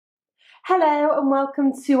Hello and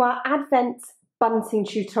welcome to our Advent bunting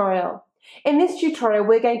tutorial. In this tutorial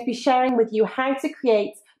we're going to be sharing with you how to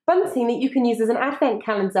create bunting that you can use as an Advent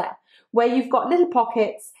calendar, where you've got little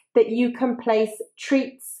pockets that you can place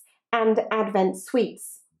treats and Advent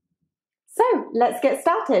sweets. So let's get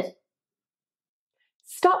started.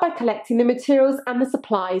 Start by collecting the materials and the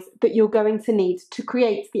supplies that you're going to need to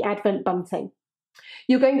create the Advent bunting.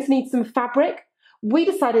 You're going to need some fabric. We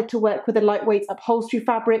decided to work with a lightweight upholstery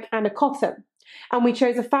fabric and a cotton, and we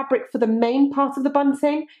chose a fabric for the main part of the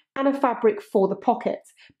bunting and a fabric for the pocket,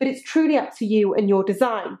 but it's truly up to you and your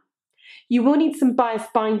design. You will need some bias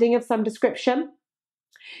binding of some description.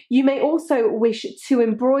 You may also wish to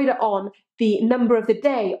embroider on the number of the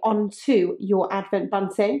day onto your Advent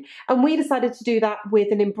bunting, and we decided to do that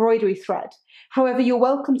with an embroidery thread. However, you're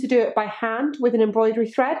welcome to do it by hand with an embroidery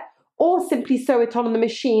thread, or simply sew it on the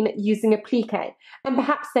machine using a plique, and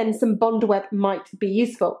perhaps then some bond web might be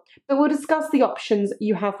useful. But we'll discuss the options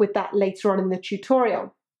you have with that later on in the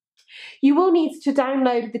tutorial. You will need to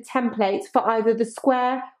download the template for either the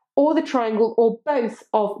square or the triangle or both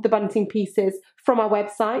of the bunting pieces from our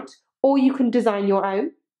website, or you can design your own.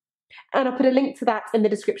 And I'll put a link to that in the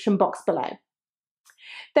description box below.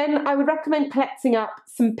 Then I would recommend collecting up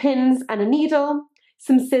some pins and a needle,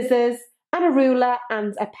 some scissors, and a ruler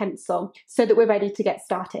and a pencil so that we're ready to get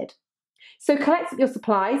started. So collect your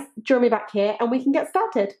supplies, join me back here and we can get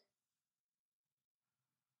started.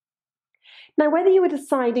 Now, whether you are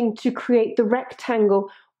deciding to create the rectangle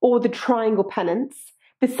or the triangle pennants,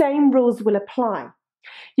 the same rules will apply.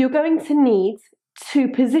 You're going to need to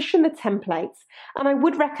position the template, and I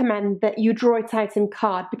would recommend that you draw it out in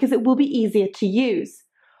card because it will be easier to use,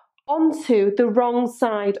 onto the wrong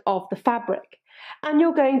side of the fabric. And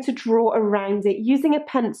you're going to draw around it using a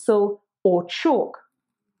pencil or chalk.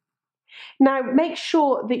 Now make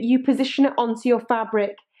sure that you position it onto your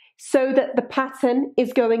fabric so that the pattern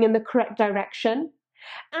is going in the correct direction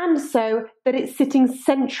and so that it's sitting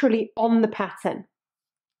centrally on the pattern.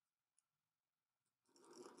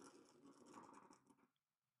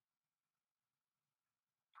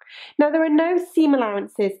 Now there are no seam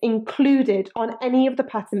allowances included on any of the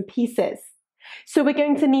pattern pieces, so we're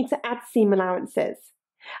going to need to add seam allowances.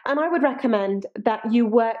 And I would recommend that you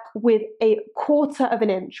work with 1/4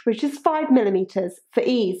 inch, which is 5mm for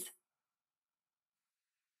ease.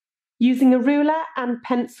 Using a ruler and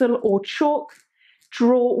pencil or chalk,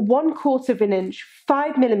 draw 1/4 inch,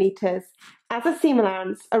 5mm as a seam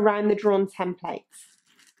allowance around the drawn templates.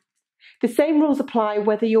 The same rules apply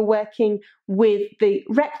whether you're working with the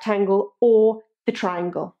rectangle or the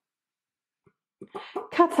triangle.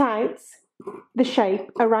 Cut out the shape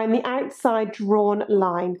around the outside drawn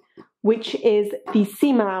line, which is the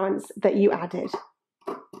seam allowance that you added.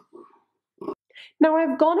 Now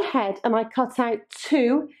I've gone ahead and I cut out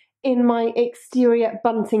 2 in my exterior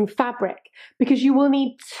bunting fabric because you will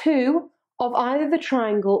need 2 of either the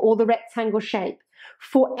triangle or the rectangle shape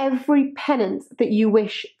for every pennant that you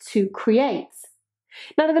wish to create.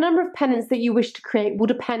 Now the number of pennants that you wish to create will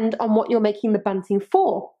depend on what you're making the bunting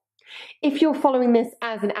for. If you're following this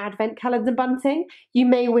as an Advent calendar bunting, you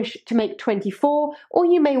may wish to make 24 or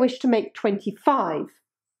you may wish to make 25.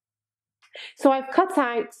 So I've cut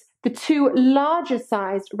out the 2 larger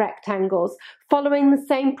sized rectangles following the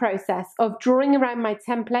same process of drawing around my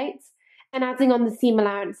template and adding on the seam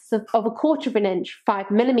allowance of 1/4 inch,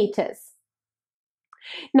 5mm.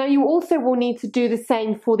 Now you also will need to do the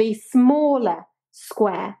same for the smaller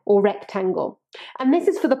square or rectangle, and this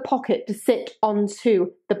is for the pocket to sit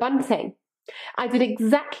onto the bunting. I did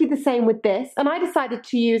exactly the same with this, and I decided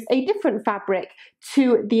to use a different fabric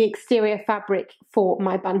to the exterior fabric for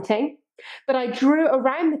my bunting, but I drew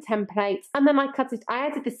around the template and then I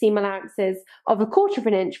added the seam allowances of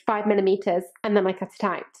 1/4 inch, 5mm, and then I cut it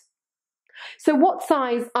out. So what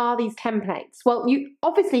size are these templates? Well, you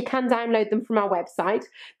obviously can download them from our website,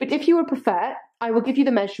 but if you would prefer, I will give you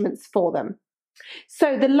the measurements for them.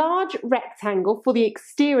 So the large rectangle for the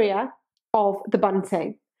exterior of the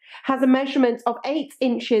bunting has a measurement of 8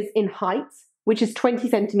 inches in height, which is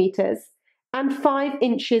 20cm, and 5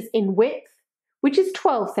 inches in width, which is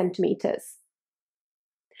 12cm.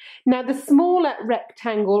 Now the smaller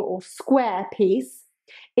rectangle or square piece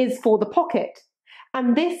is for the pocket,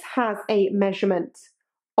 and this has a measurement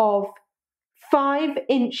of 5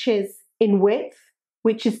 inches in width,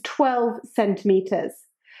 which is 12cm,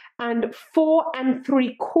 and 4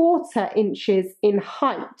 3/4 inches in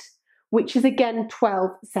height, which is again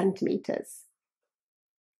 12cm.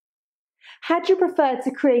 Had you preferred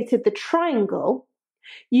to create the triangle,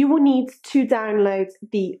 you will need to download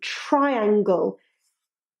the triangle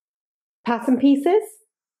pattern pieces,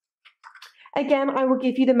 Again, I will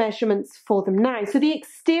give you the measurements for them now. So the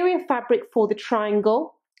exterior fabric for the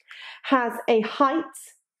triangle has a height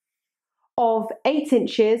of 8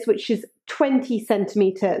 inches, which is 20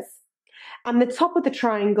 centimetres. And the top of the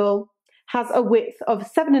triangle has a width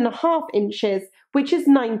of 7.5 inches, which is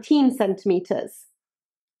 19 centimetres.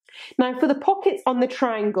 Now for the pockets on the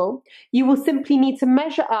triangle, you will simply need to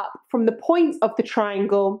measure up from the point of the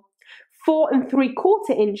triangle 4.75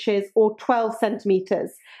 inches or 12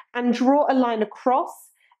 centimetres and draw a line across,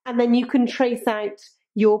 and then you can trace out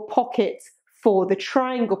your pocket for the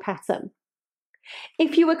triangle pattern.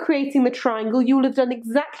 If you were creating the triangle, you would have done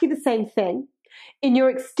exactly the same thing. In your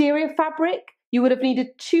exterior fabric, you would have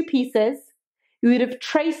needed 2 pieces. You would have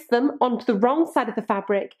traced them onto the wrong side of the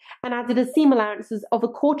fabric and added a seam allowances of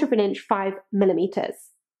 1/4 inch, 5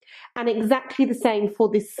 millimeters. And exactly the same for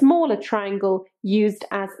the smaller triangle used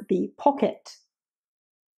as the pocket.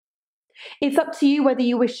 It's up to you whether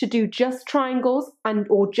you wish to do just triangles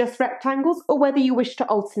or just rectangles, or whether you wish to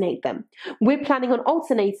alternate them. We're planning on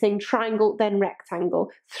alternating triangle then rectangle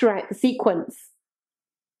throughout the sequence.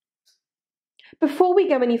 Before we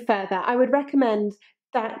go any further, I would recommend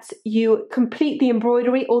that you complete the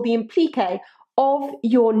embroidery or the applique of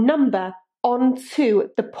your number onto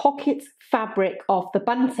the pocket fabric of the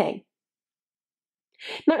bunting.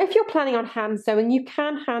 Now, if you're planning on hand sewing, you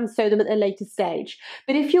can hand sew them at a later stage,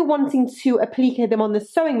 but if you're wanting to applique them on the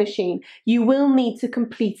sewing machine, you will need to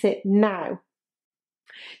complete it now.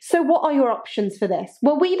 So what are your options for this?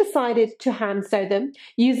 Well, we decided to hand sew them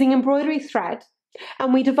using embroidery thread,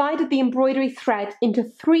 and we divided the embroidery thread into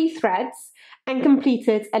 3 threads and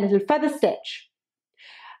completed a little feather stitch.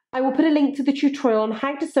 I will put a link to the tutorial on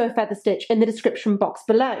how to sew a feather stitch in the description box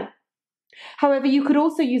below. However, you could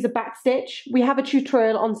also use a back stitch. We have a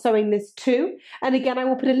tutorial on sewing this too, and again I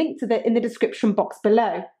will put a link to that in the description box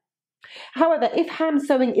below. However, if hand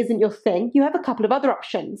sewing isn't your thing, you have a couple of other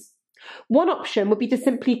options. One option would be to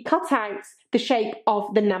simply cut out the shape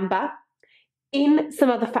of the number in some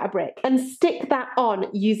other fabric and stick that on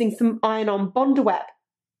using some iron-on bonder web.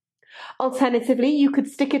 Alternatively, you could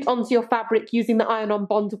stick it onto your fabric using the iron-on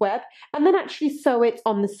bonder web and then actually sew it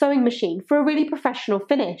on the sewing machine for a really professional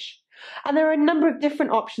finish. And there are a number of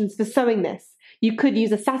different options for sewing this. You could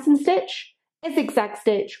use a satin stitch, a zigzag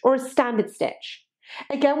stitch, or a standard stitch.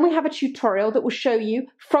 Again, we have a tutorial that will show you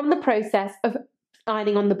from the process of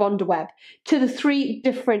ironing on the bonder web to the 3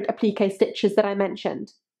 different applique stitches that I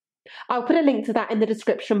mentioned. I'll put a link to that in the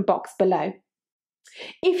description box below.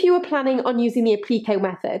 If you are planning on using the applique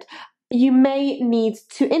method, you may need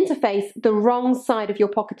to interface the wrong side of your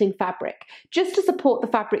pocketing fabric, just to support the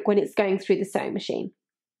fabric when it's going through the sewing machine.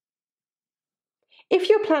 If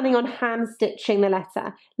you're planning on hand stitching the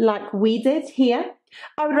letter, like we did here,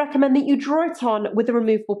 I would recommend that you draw it on with a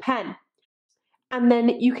removable pen, and then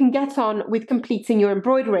you can get on with completing your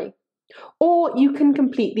embroidery. Or you can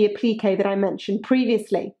complete the applique that I mentioned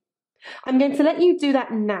previously. I'm going to let you do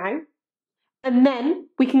that now, and then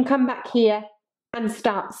we can come back here and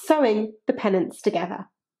start sewing the pennants together.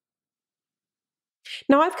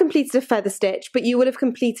 Now I've completed a feather stitch, but you will have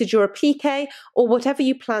completed your applique or whatever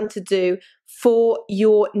you plan to do for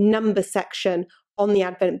your number section on the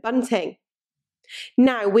Advent bunting.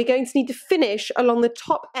 Now we're going to need to finish along the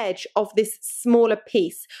top edge of this smaller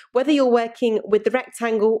piece. Whether you're working with the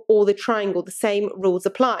rectangle or the triangle, the same rules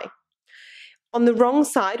apply. On the wrong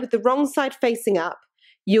side, with the wrong side facing up,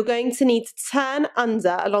 you're going to need to turn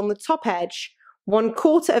under along the top edge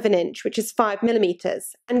 1/4 inch, which is 5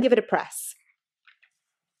 millimeters, and give it a press.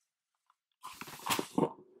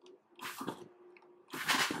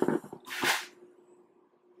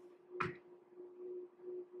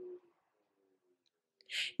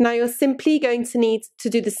 Now you're simply going to need to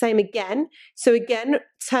do the same again. So again,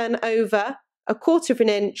 turn over 1/4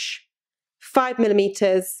 inch, 5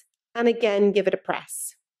 millimeters, and again give it a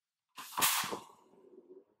press.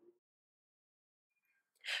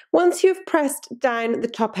 Once you've pressed down the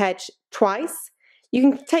top edge twice, you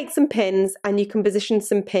can take some pins and you can position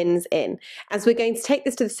some pins in, as we're going to take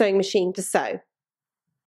this to the sewing machine to sew.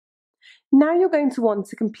 Now you're going to want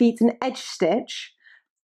to complete an edge stitch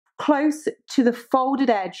close to the folded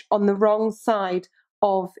edge on the wrong side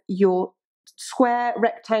of your square,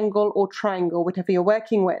 rectangle or triangle, whatever you're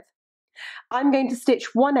working with. I'm going to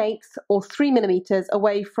stitch 1/8 or 3 millimeters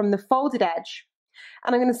away from the folded edge,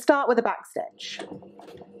 and I'm going to start with a back stitch.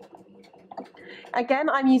 Again,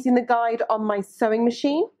 I'm using the guide on my sewing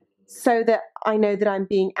machine so that I know that I'm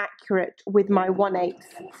being accurate with my 1/8,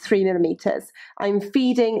 3 millimeters. I'm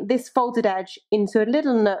feeding this folded edge into a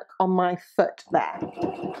little nook on my foot there.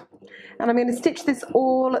 And I'm going to stitch this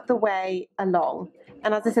all the way along.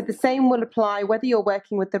 And as I said, the same will apply whether you're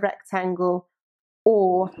working with the rectangle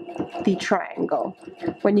or the triangle.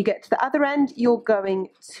 When you get to the other end, you're going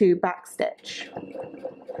to backstitch.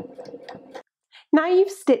 Now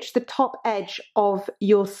you've stitched the top edge of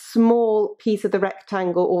your small piece of the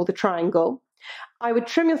rectangle or the triangle, I would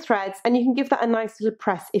trim your threads and you can give that a nice little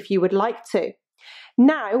press if you would like to.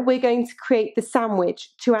 Now we're going to create the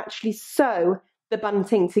sandwich to actually sew the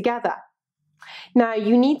bunting together. Now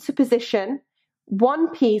you need to position one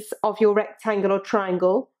piece of your rectangle or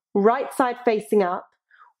triangle right side facing up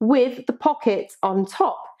with the pocket on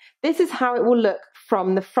top. This is how it will look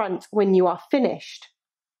from the front when you are finished.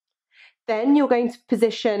 Then you're going to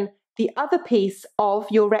position the other piece of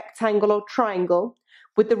your rectangle or triangle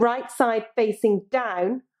with the right side facing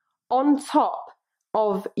down on top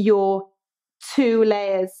of your two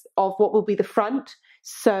layers of what will be the front,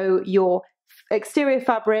 so your exterior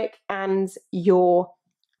fabric and your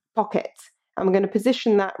pocket. I'm going to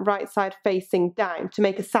position that right side facing down to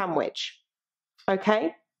make a sandwich.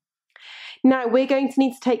 Okay? Now we're going to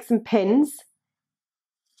need to take some pins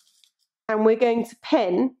and we're going to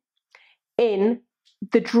pin in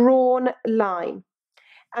the drawn line,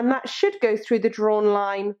 and that should go through the drawn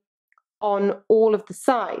line on all of the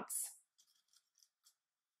sides.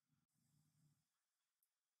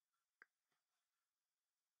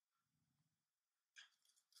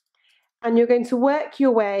 And you're going to work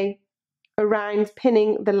your way around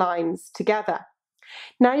pinning the lines together.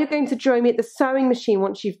 Now you're going to join me at the sewing machine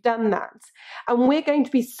once you've done that, and we're going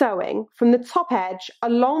to be sewing from the top edge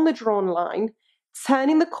along the drawn line,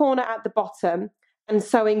 turning the corner at the bottom and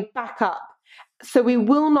sewing back up. So we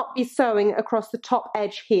will not be sewing across the top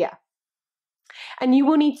edge here. And you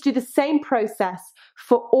will need to do the same process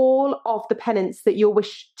for all of the pennants that you'll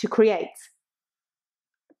wish to create.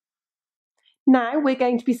 Now we're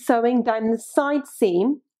going to be sewing down the side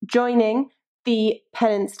seam, joining the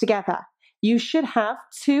pennants together. You should have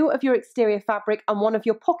two of your exterior fabric and one of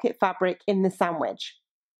your pocket fabric in the sandwich.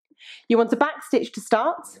 You want a back stitch to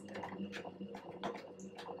start,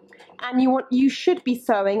 and you should be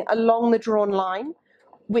sewing along the drawn line,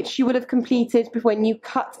 which you would have completed when you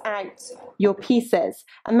cut out your pieces,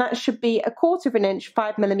 and that should be 1/4 inch,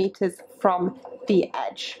 5mm from the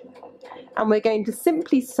edge. And we're going to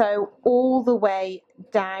simply sew all the way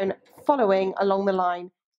down, following along the line,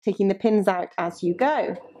 taking the pins out as you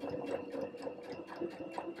go.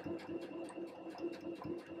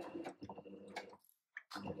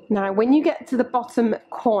 Now when you get to the bottom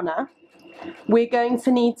corner, we're going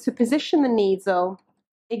to need to position the needle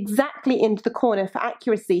exactly into the corner for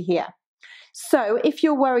accuracy here. So if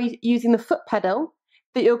you're worried using the foot pedal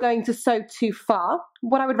that you're going to sew too far,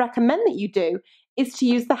 what I would recommend that you do is to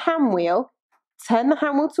use the hand wheel, turn the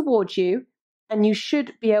hand wheel towards you, and you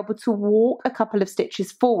should be able to walk a couple of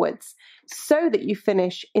stitches forwards so that you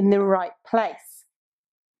finish in the right place.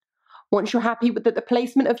 Once you're happy that the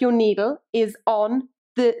placement of your needle is on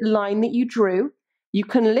the line that you drew, you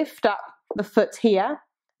can lift up the foot here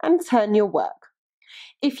and turn your work.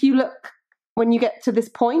 If you look when you get to this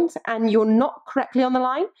point and you're not correctly on the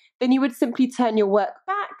line, then you would simply turn your work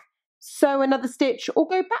back, sew another stitch, or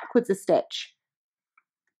go backwards a stitch.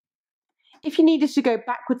 If you needed to go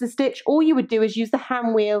backwards a stitch, all you would do is use the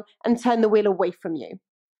hand wheel and turn the wheel away from you.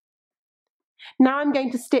 Now I'm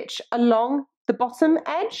going to stitch along the bottom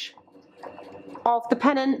edge of the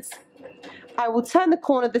pennant. I will turn the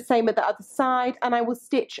corner the same at the other side, and I will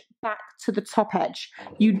stitch back to the top edge.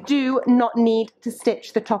 You do not need to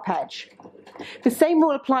stitch the top edge. The same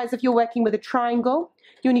rule applies if you're working with a triangle.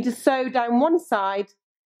 You'll need to sew down one side,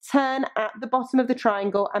 turn at the bottom of the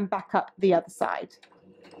triangle, and back up the other side.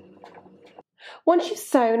 Once you've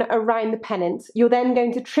sewn around the pennant, you're then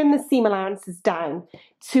going to trim the seam allowances down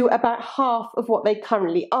to about half of what they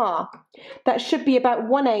currently are. That should be about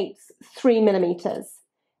 1/8, 3mm.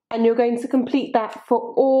 And you're going to complete that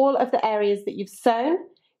for all of the areas that you've sewn.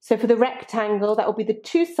 So for the rectangle, that will be the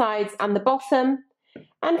two sides and the bottom.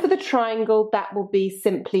 And for the triangle, that will be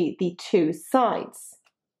simply the two sides.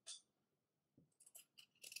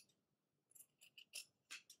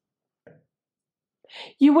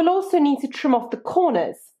 You will also need to trim off the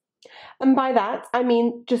corners. And by that, I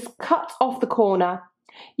mean just cut off the corner.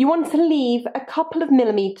 You want to leave a couple of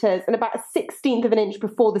millimeters and about 1/16 of an inch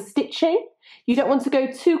before the stitching. You don't want to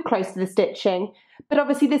go too close to the stitching, but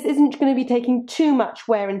obviously this isn't going to be taking too much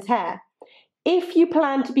wear and tear. If you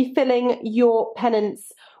plan to be filling your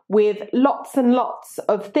pennants with lots and lots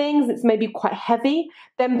of things, it's maybe quite heavy,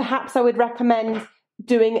 then perhaps I would recommend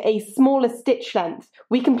doing a smaller stitch length.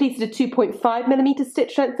 We completed a 2.5mm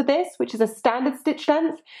stitch length for this, which is a standard stitch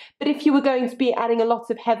length, but if you were going to be adding a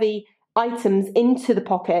lot of heavy items into the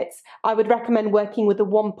pockets, I would recommend working with a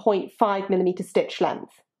 1.5mm stitch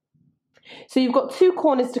length. So you've got 2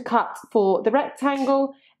 corners to cut for the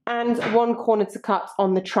rectangle and 1 corner to cut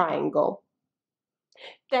on the triangle.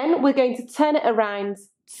 Then we're going to turn it around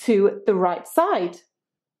to the right side.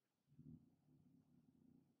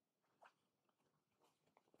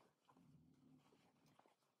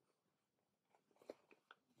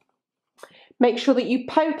 Make sure that you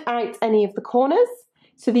poke out any of the corners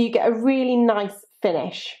so that you get a really nice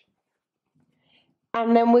finish.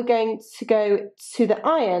 And then we're going to go to the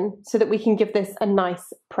iron so that we can give this a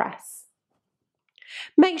nice press.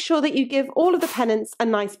 Make sure that you give all of the pennants a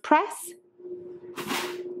nice press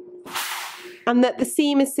and that the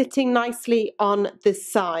seam is sitting nicely on this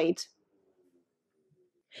side.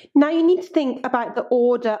 Now you need to think about the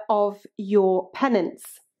order of your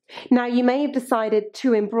pennants. Now you may have decided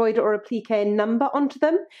to embroider or applique a number onto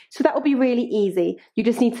them, so that will be really easy. You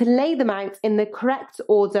just need to lay them out in the correct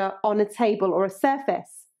order on a table or a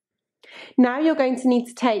surface. Now you're going to need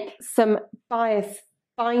to take some bias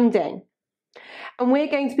binding, and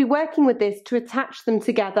we're going to be working with this to attach them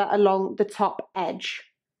together along the top edge.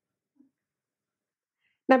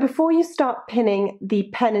 Now before you start pinning the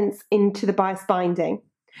pennants into the bias binding,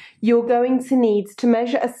 you're going to need to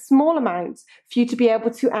measure a small amount for you to be able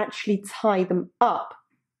to actually tie them up.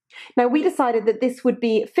 Now we decided that this would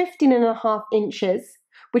be 15.5 inches,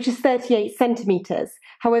 which is 38 centimetres.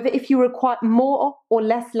 However, if you require more or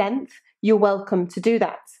less length, you're welcome to do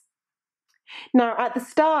that. Now at the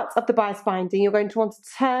start of the bias binding, you're going to want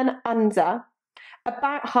to turn under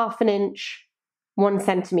about 1/2 inch, 1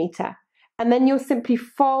 centimetre, and then you'll simply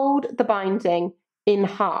fold the binding in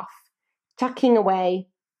half, tucking away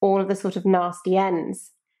all of the sort of nasty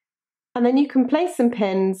ends. And then you can place some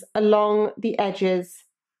pins along the edges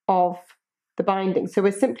of the binding. So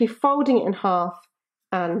we're simply folding it in half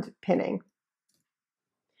and pinning.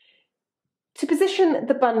 To position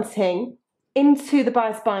the bunting into the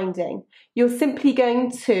bias binding, you're simply going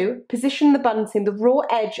to position the bunting, the raw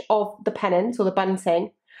edge of the pennant or the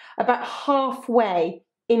bunting, about halfway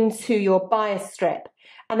into your bias strip.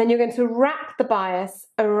 And then you're going to wrap the bias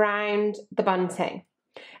around the bunting.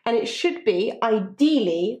 And it should be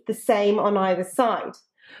ideally the same on either side.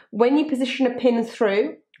 When you position a pin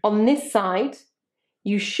through on this side,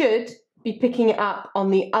 you should be picking it up on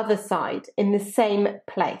the other side in the same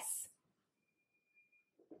place.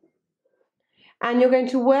 And you're going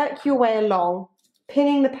to work your way along,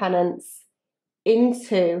 pinning the pennants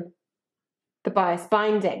into the bias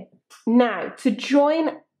binding. Now, to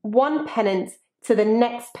join one pennant to the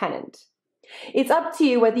next pennant, it's up to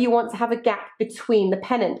you whether you want to have a gap between the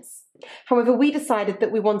pennants. However, we decided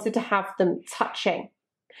that we wanted to have them touching.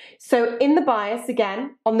 So in the bias,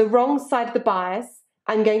 again, on the wrong side of the bias,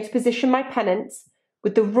 I'm going to position my pennant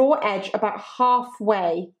with the raw edge about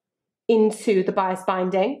halfway into the bias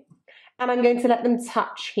binding, and I'm going to let them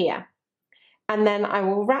touch here. And then I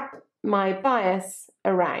will wrap my bias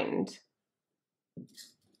around.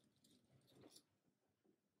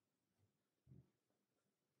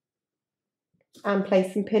 And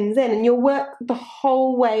place some pins in, and you'll work the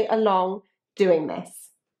whole way along doing this.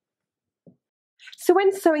 So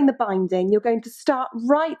when sewing the binding, you're going to start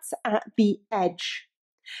right at the edge.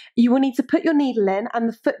 You will need to put your needle in and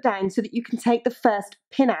the foot down so that you can take the first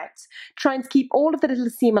pin out, trying to keep all of the little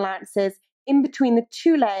seam allowances in between the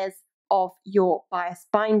 2 layers of your bias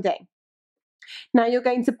binding. Now you're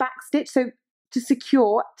going to backstitch, so to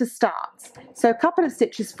secure to start. So a couple of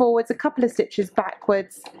stitches forwards, a couple of stitches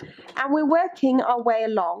backwards, and we're working our way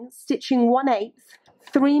along, stitching 1/8,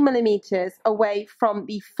 3mm away from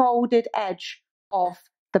the folded edge of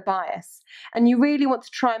the bias. And you really want to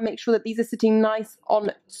try and make sure that these are sitting nice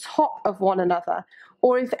on top of one another,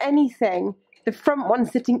 or if anything, the front one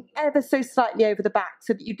sitting ever so slightly over the back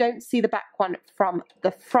so that you don't see the back one from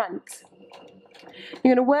the front.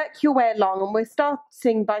 You're going to work your way along, and we're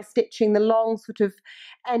starting by stitching the long sort of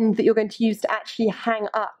end that you're going to use to actually hang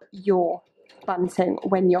up your bunting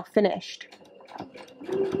when you're finished.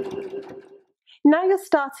 Now you're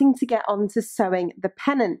starting to get on to sewing the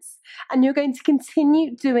pennants, and you're going to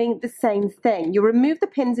continue doing the same thing. You'll remove the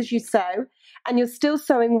pins as you sew, and you're still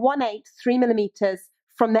sewing 1/8, 3mm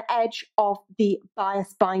from the edge of the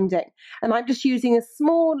bias binding. And I'm just using a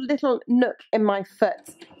small little nook in my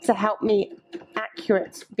foot to help me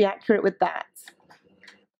be accurate with that.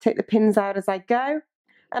 Take the pins out as I go,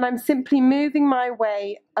 and I'm simply moving my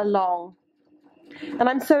way along. And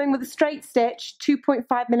I'm sewing with a straight stitch,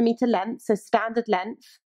 2.5mm length, so standard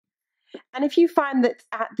length. And if you find that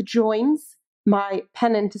at the joins, my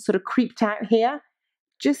pennant is sort of creeped out here,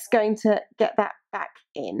 just going to get that back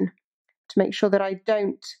in to make sure that I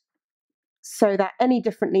don't sew that any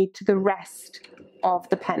differently to the rest of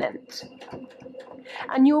the pennant.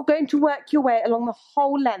 And you're going to work your way along the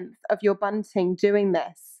whole length of your bunting doing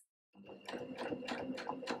this.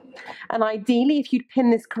 And ideally, if you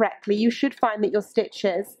pin this correctly, you should find that your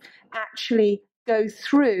stitches actually go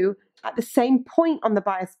through at the same point on the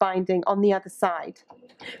bias binding on the other side.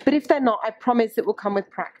 But if they're not, I promise it will come with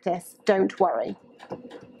practice. Don't worry.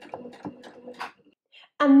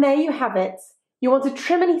 And there you have it. You want to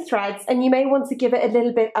trim any threads, and you may want to give it a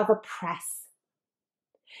little bit of a press.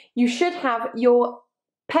 You should have your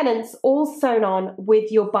pennants all sewn on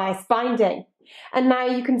with your bias binding. And now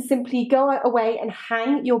you can simply go away and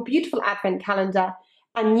hang your beautiful advent calendar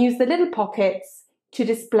and use the little pockets to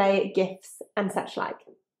display gifts and such like.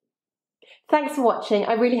 Thanks for watching.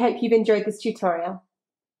 I really hope you've enjoyed this tutorial.